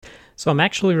So I'm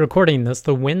actually recording this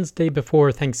the Wednesday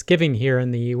before Thanksgiving here in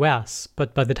the US,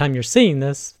 but by the time you're seeing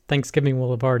this, Thanksgiving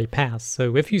will have already passed.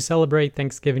 So if you celebrate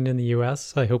Thanksgiving in the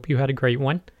US, I hope you had a great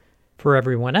one. For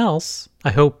everyone else,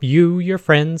 I hope you, your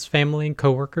friends, family, and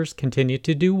coworkers continue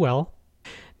to do well.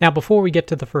 Now, before we get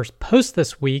to the first post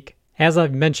this week, as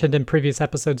I've mentioned in previous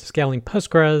episodes of Scaling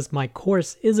Postgres, my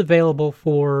course is available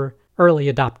for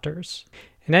early adopters.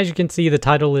 And as you can see, the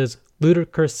title is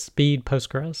Ludicrous Speed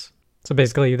Postgres. So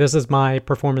basically, this is my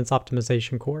performance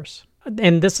optimization course.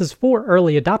 And this is for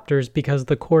early adopters because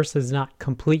the course is not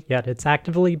complete yet. It's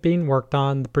actively being worked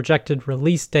on. The projected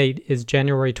release date is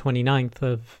January 29th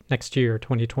of next year,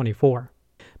 2024.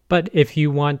 But if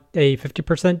you want a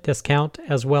 50% discount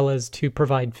as well as to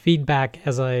provide feedback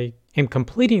as I am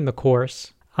completing the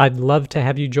course, I'd love to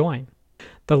have you join.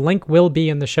 The link will be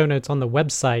in the show notes on the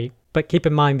website, but keep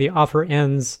in mind the offer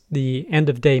ends the end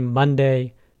of day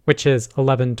Monday, which is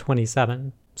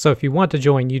 11/27. So if you want to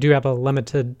join, you do have a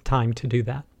limited time to do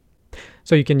that.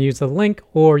 So you can use the link,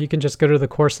 or you can just go to the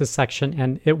courses section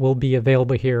and it will be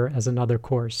available here as another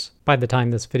course by the time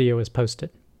this video is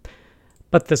posted.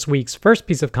 But this week's first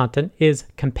piece of content is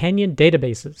companion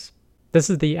databases. This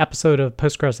is the episode of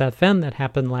Postgres FM that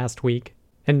happened last week,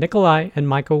 and Nikolai and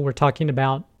Michael were talking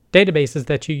about databases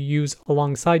that you use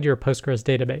alongside your Postgres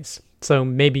database. So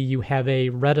maybe you have a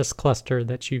Redis cluster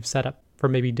that you've set up for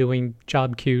maybe doing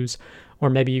job queues, or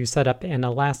maybe you set up an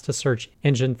Elasticsearch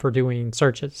engine for doing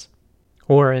searches,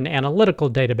 or an analytical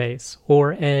database,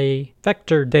 or a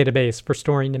vector database for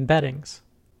storing embeddings.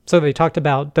 So they talked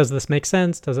about, does this make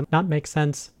sense? Does it not make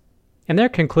sense? And their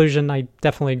conclusion I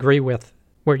definitely agree with,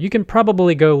 where you can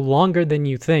probably go longer than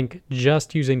you think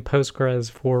just using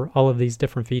Postgres for all of these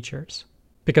different features.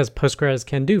 Because Postgres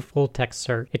can do full text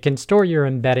search. It can store your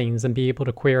embeddings and be able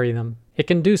to query them. It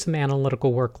can do some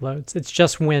analytical workloads. It's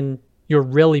just when you're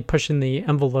really pushing the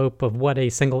envelope of what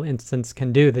a single instance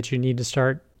can do that you need to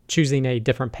start choosing a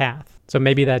different path. So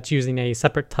maybe that's using a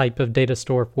separate type of data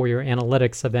store for your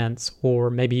analytics events,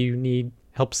 or maybe you need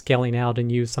help scaling out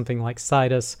and use something like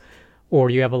Citus,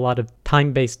 or you have a lot of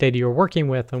time-based data you're working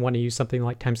with and want to use something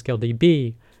like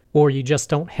TimescaleDB, or you just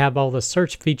don't have all the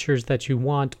search features that you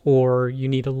want, or you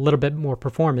need a little bit more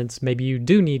performance. Maybe you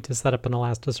do need to set up an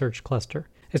Elasticsearch cluster.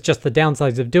 It's just the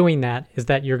downsides of doing that is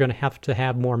that you're going to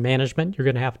have more management. You're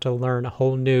going to have to learn a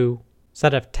whole new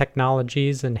set of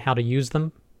technologies and how to use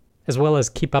them, as well as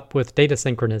keep up with data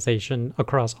synchronization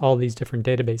across all these different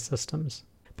database systems.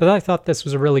 But I thought this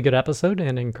was a really good episode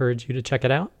and encourage you to check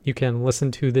it out. You can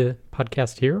listen to the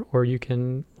podcast here, or you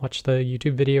can watch the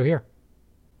YouTube video here.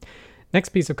 Next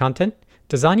piece of content,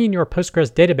 designing your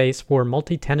Postgres database for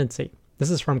multi-tenancy. This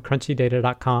is from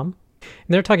crunchydata.com.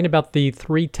 And they're talking about the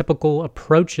 3 typical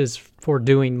approaches for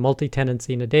doing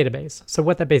multi-tenancy in a database. So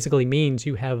what that basically means,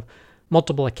 you have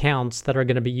multiple accounts that are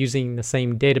going to be using the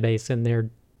same database, and their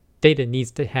data needs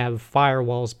to have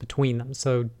firewalls between them.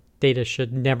 So data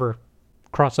should never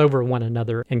cross over one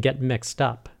another and get mixed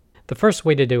up. The first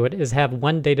way to do it is have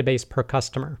one database per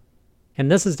customer.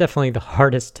 And this is definitely the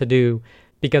hardest to do,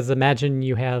 because imagine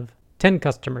you have 10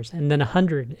 customers, and then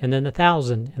 100, and then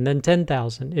 1,000, and then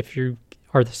 10,000 if you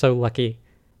are so lucky.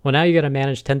 Well, now you got to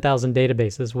manage 10,000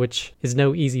 databases, which is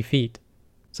no easy feat.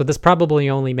 So this probably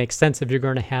only makes sense if you're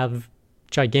going to have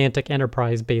gigantic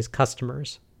enterprise-based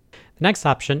customers. The next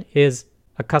option is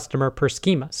a customer per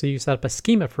schema. So you set up a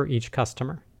schema for each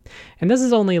customer. And this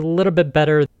is only a little bit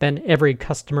better than every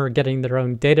customer getting their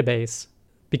own database,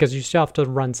 because you still have to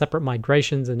run separate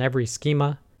migrations in every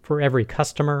schema for every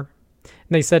customer. And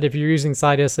they said if you're using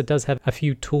Citus, it does have a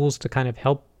few tools to kind of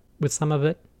help with some of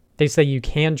it. They say you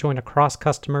can join across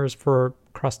customers for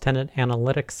cross-tenant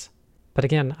analytics. But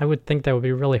again, I would think that would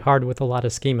be really hard with a lot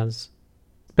of schemas.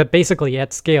 But basically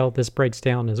at scale, this breaks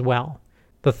down as well.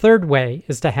 The third way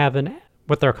is to have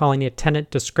what they're calling a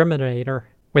tenant discriminator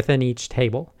within each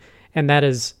table. And that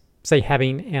is, say,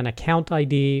 having an account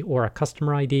ID or a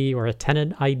customer ID or a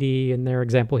tenant ID. In their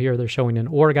example here, they're showing an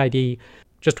org ID.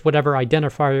 Just whatever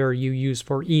identifier you use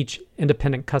for each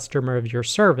independent customer of your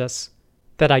service,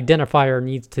 that identifier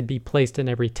needs to be placed in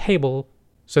every table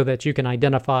so that you can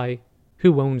identify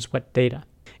who owns what data.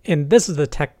 And this is the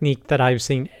technique that I've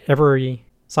seen every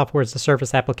software as a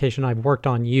service application I've worked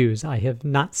on use. I have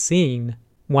not seen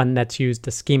one that's used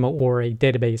a schema or a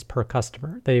database per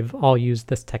customer. They've all used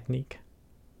this technique.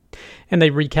 And they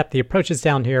recap the approaches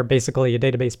down here. Basically, a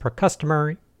database per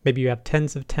customer. Maybe you have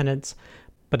tens of tenants,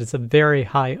 but it's a very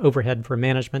high overhead for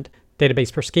management.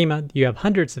 Database per schema, you have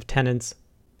hundreds of tenants,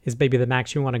 is maybe the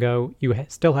max you want to go. You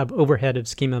still have overhead of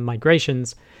schema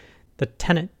migrations. The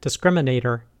tenant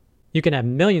discriminator, you can have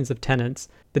millions of tenants.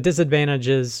 The disadvantage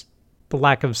is the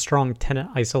lack of strong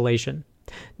tenant isolation.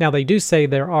 Now, they do say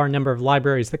there are a number of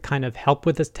libraries that kind of help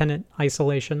with this tenant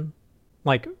isolation,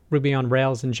 like Ruby on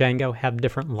Rails and Django have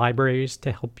different libraries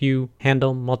to help you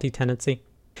handle multi-tenancy.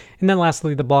 And then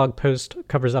lastly, the blog post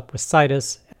covers up with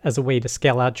Citus as a way to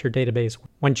scale out your database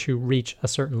once you reach a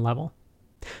certain level.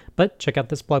 But check out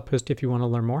this blog post if you want to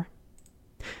learn more.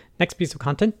 Next piece of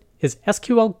content is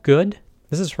SQL good?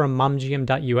 This is from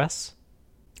momgm.us.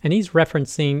 And he's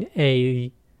referencing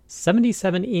a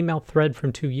 77 email thread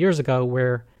from 2 years ago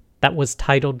where that was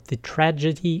titled The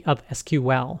Tragedy of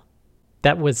SQL.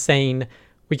 That was saying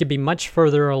we could be much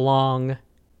further along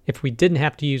if we didn't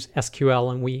have to use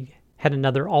SQL and we had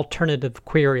another alternative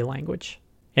query language.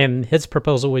 And his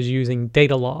proposal was using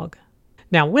Datalog.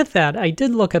 Now with that, I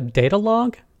did look up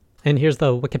Datalog, and here's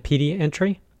the Wikipedia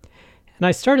entry. And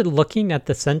I started looking at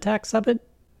the syntax of it,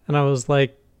 and I was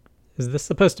like, is this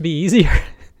supposed to be easier?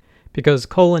 Because :-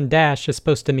 is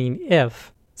supposed to mean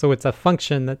if. So it's a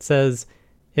function that says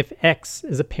if x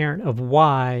is a parent of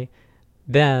y,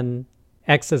 then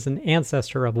x is an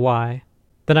ancestor of y.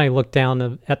 Then I looked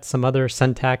down at some other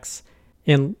syntax,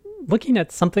 and looking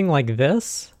at something like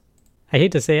this, I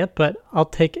hate to say it, but I'll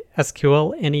take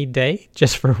SQL any day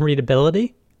just for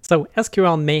readability. So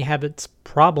SQL may have its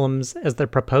problems as they're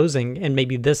proposing, and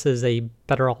maybe this is a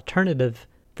better alternative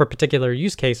for particular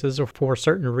use cases or for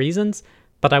certain reasons,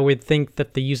 but I would think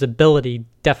that the usability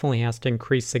definitely has to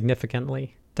increase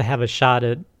significantly to have a shot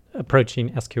at approaching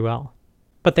SQL.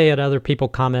 But they had other people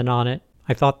comment on it.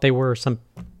 I thought they were some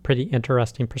pretty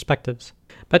interesting perspectives.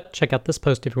 But check out this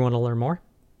post if you want to learn more.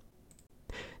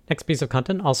 Next piece of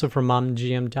content, also from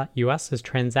momgm.us, is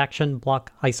transaction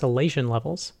block isolation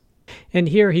levels. And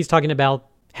here he's talking about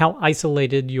how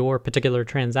isolated your particular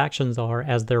transactions are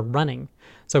as they're running.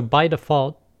 So by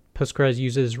default, Postgres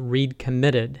uses read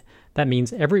committed. That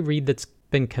means every read that's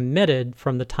been committed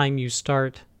from the time you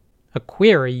start a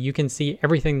query, you can see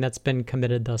everything that's been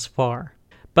committed thus far.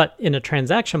 But in a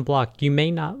transaction block, you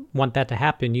may not want that to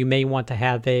happen. You may want to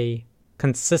have a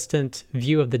consistent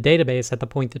view of the database at the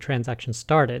point the transaction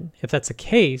started. If that's the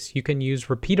case, you can use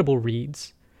repeatable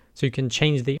reads. So you can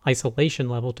change the isolation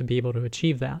level to be able to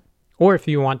achieve that. Or if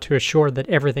you want to assure that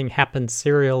everything happens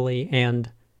serially and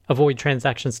avoid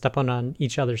transactions stepping on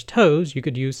each other's toes, you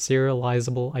could use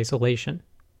serializable isolation.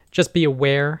 Just be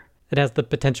aware it has the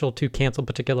potential to cancel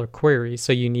particular queries,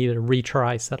 so you need a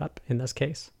retry setup in this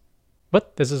case.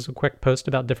 But this is a quick post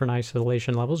about different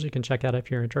isolation levels you can check out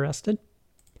if you're interested.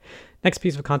 Next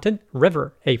piece of content,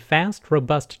 River, a fast,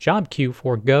 robust job queue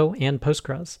for Go and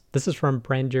Postgres. This is from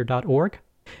brandier.org.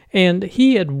 And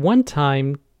he at one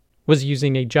time was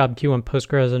using a job queue on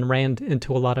Postgres and ran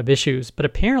into a lot of issues, but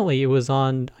apparently it was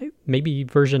on maybe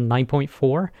version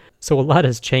 9.4, so a lot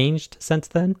has changed since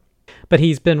then. But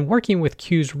he's been working with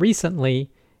queues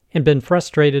recently and been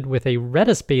frustrated with a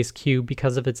Redis-based queue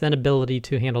because of its inability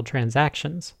to handle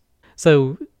transactions.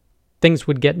 So things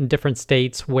would get in different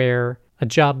states where a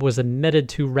job was admitted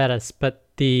to Redis, but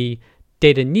the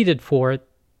data needed for it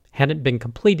hadn't been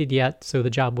completed yet, so the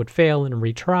job would fail and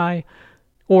retry.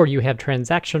 Or you have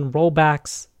transaction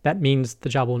rollbacks. That means the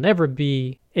job will never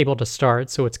be able to start,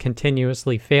 so it's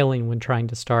continuously failing when trying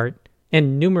to start,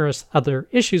 and numerous other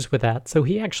issues with that. So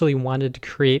he actually wanted to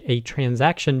create a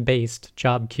transaction-based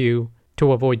job queue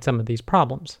to avoid some of these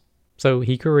problems. So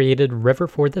he created River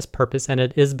for this purpose, and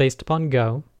it is based upon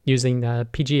Go using the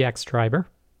PGX driver.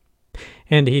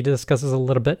 And he discusses a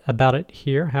little bit about it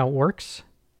here, how it works,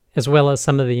 as well as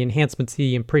some of the enhancements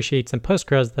he appreciates in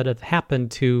Postgres that have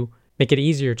happened to make it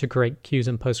easier to create queues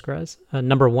in Postgres.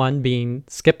 Number one being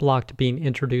skip locked being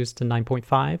introduced in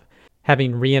 9.5,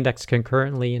 having reindexed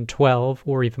concurrently in 12,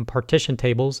 or even partition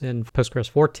tables in Postgres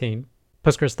 14.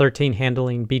 Postgres 13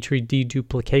 handling B-tree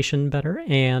deduplication better,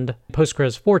 and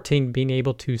Postgres 14 being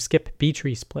able to skip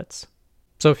B-tree splits.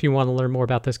 So if you want to learn more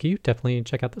about this queue, definitely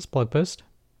check out this blog post.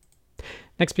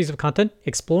 Next piece of content,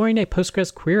 exploring a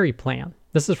Postgres query plan.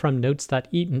 This is from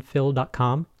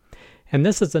notes.eatonphil.com. And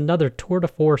this is another tour de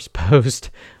force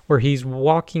post where he's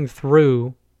walking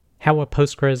through how a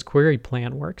Postgres query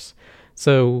plan works.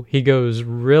 So he goes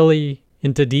really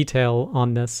into detail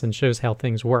on this and shows how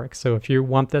things work. So if you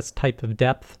want this type of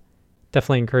depth,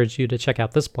 definitely encourage you to check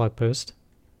out this blog post.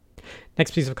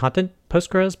 Next piece of content,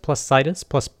 Postgres plus Citus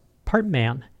plus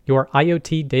Partman, your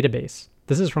IoT database.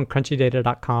 This is from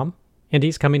crunchydata.com. And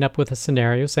he's coming up with a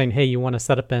scenario saying, hey, you want to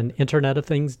set up an Internet of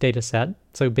Things data set.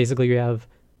 So basically you have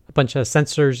a bunch of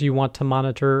sensors you want to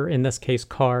monitor, in this case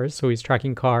cars, so he's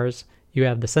tracking cars. You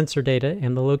have the sensor data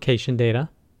and the location data.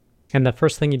 And the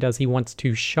first thing he does, he wants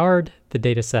to shard the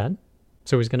data set.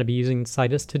 So he's going to be using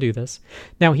Citus to do this.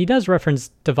 Now he does reference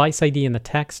device ID in the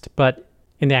text, but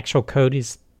And the actual code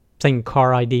is same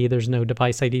car ID. There's no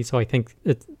device ID, so I think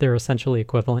they're essentially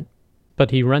equivalent.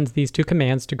 But he runs these two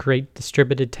commands to create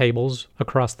distributed tables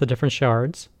across the different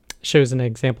shards. Shows an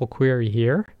example query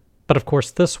here. But of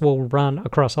course, this will run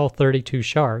across all 32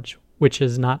 shards, which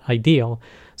is not ideal.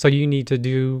 So you need to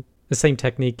do the same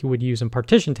technique you would use in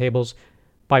partition tables.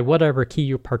 By whatever key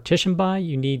you partition by,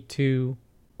 you need to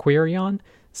query on.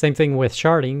 Same thing with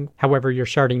sharding. However you're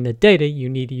sharding the data, you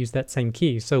need to use that same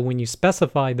key. So when you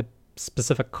specify the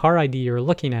specific car ID you're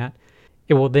looking at,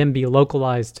 it will then be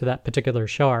localized to that particular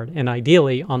shard, and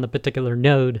ideally on the particular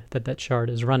node that that shard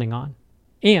is running on.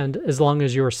 And as long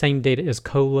as your same data is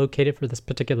co-located for this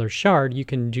particular shard, you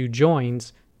can do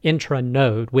joins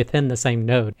intra-node within the same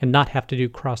node and not have to do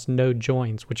cross-node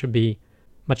joins, which would be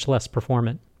much less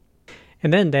performant.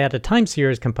 And then to add a time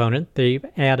series component, they've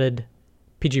added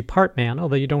pgpartman,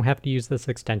 although you don't have to use this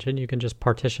extension. You can just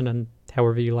partition them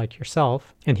however you like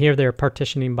yourself. And here they're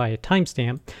partitioning by a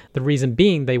timestamp. The reason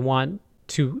being they want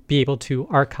to be able to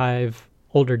archive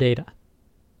older data.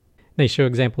 They show an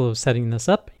example of setting this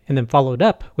up and then followed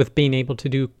up with being able to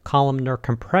do columnar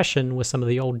compression with some of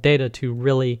the old data to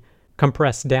really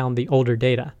compress down the older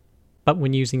data. But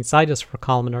when using Citus for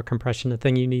columnar compression, the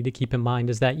thing you need to keep in mind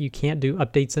is that you can't do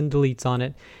updates and deletes on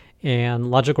it, and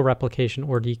logical replication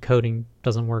or decoding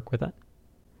doesn't work with it.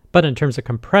 But in terms of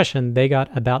compression, they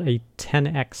got about a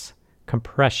 10x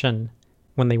compression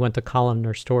when they went to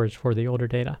columnar storage for the older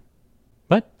data.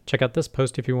 But check out this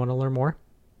post if you want to learn more.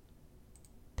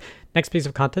 Next piece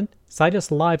of content,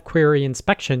 Citus live query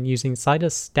inspection using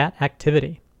Citus stat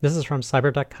activity. This is from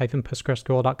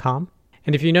cyberduck-postgresql.com.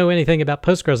 And if you know anything about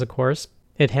Postgres, of course,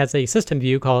 it has a system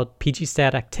view called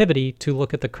pgstat activity to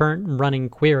look at the current running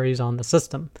queries on the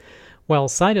system. Well,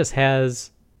 Citus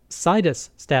has Citus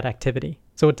stat activity.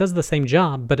 So it does the same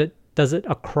job, but it does it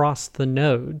across the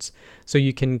nodes. So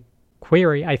you can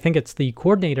query, I think it's the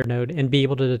coordinator node, and be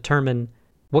able to determine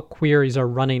what queries are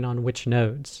running on which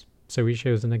nodes. So he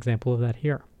shows an example of that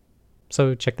here.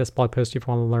 So check this blog post if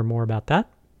you want to learn more about that.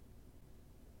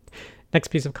 Next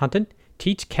piece of content,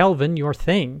 teach Kelvin your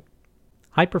thing.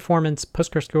 High performance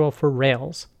PostgreSQL for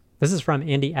Rails. This is from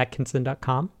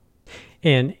andyatkinson.com.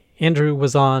 And Andrew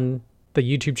was on the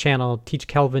YouTube channel Teach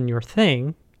Kelvin Your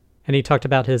Thing, and he talked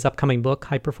about his upcoming book,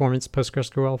 High Performance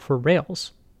PostgreSQL for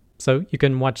Rails. So you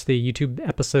can watch the YouTube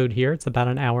episode here. It's about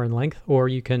an hour in length, or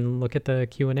you can look at the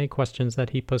Q&A questions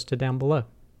that he posted down below.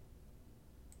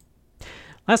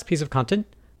 Last piece of content,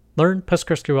 Learn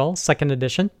PostgreSQL 2nd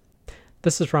edition.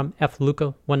 This is from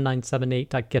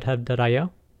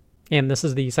fluca1978.github.io. And this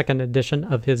is the 2nd edition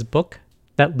of his book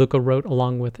that Luca wrote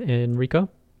along with Enrico.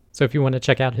 So if you want to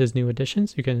check out his new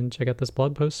editions, you can check out this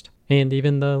blog post and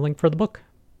even the link for the book.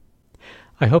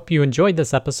 I hope you enjoyed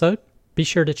this episode. Be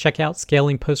sure to check out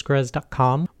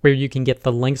scalingpostgres.com, where you can get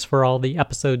the links for all the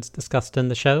episodes discussed in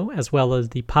the show, as well as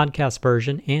the podcast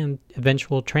version and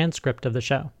eventual transcript of the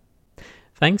show.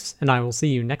 Thanks, and I will see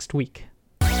you next week.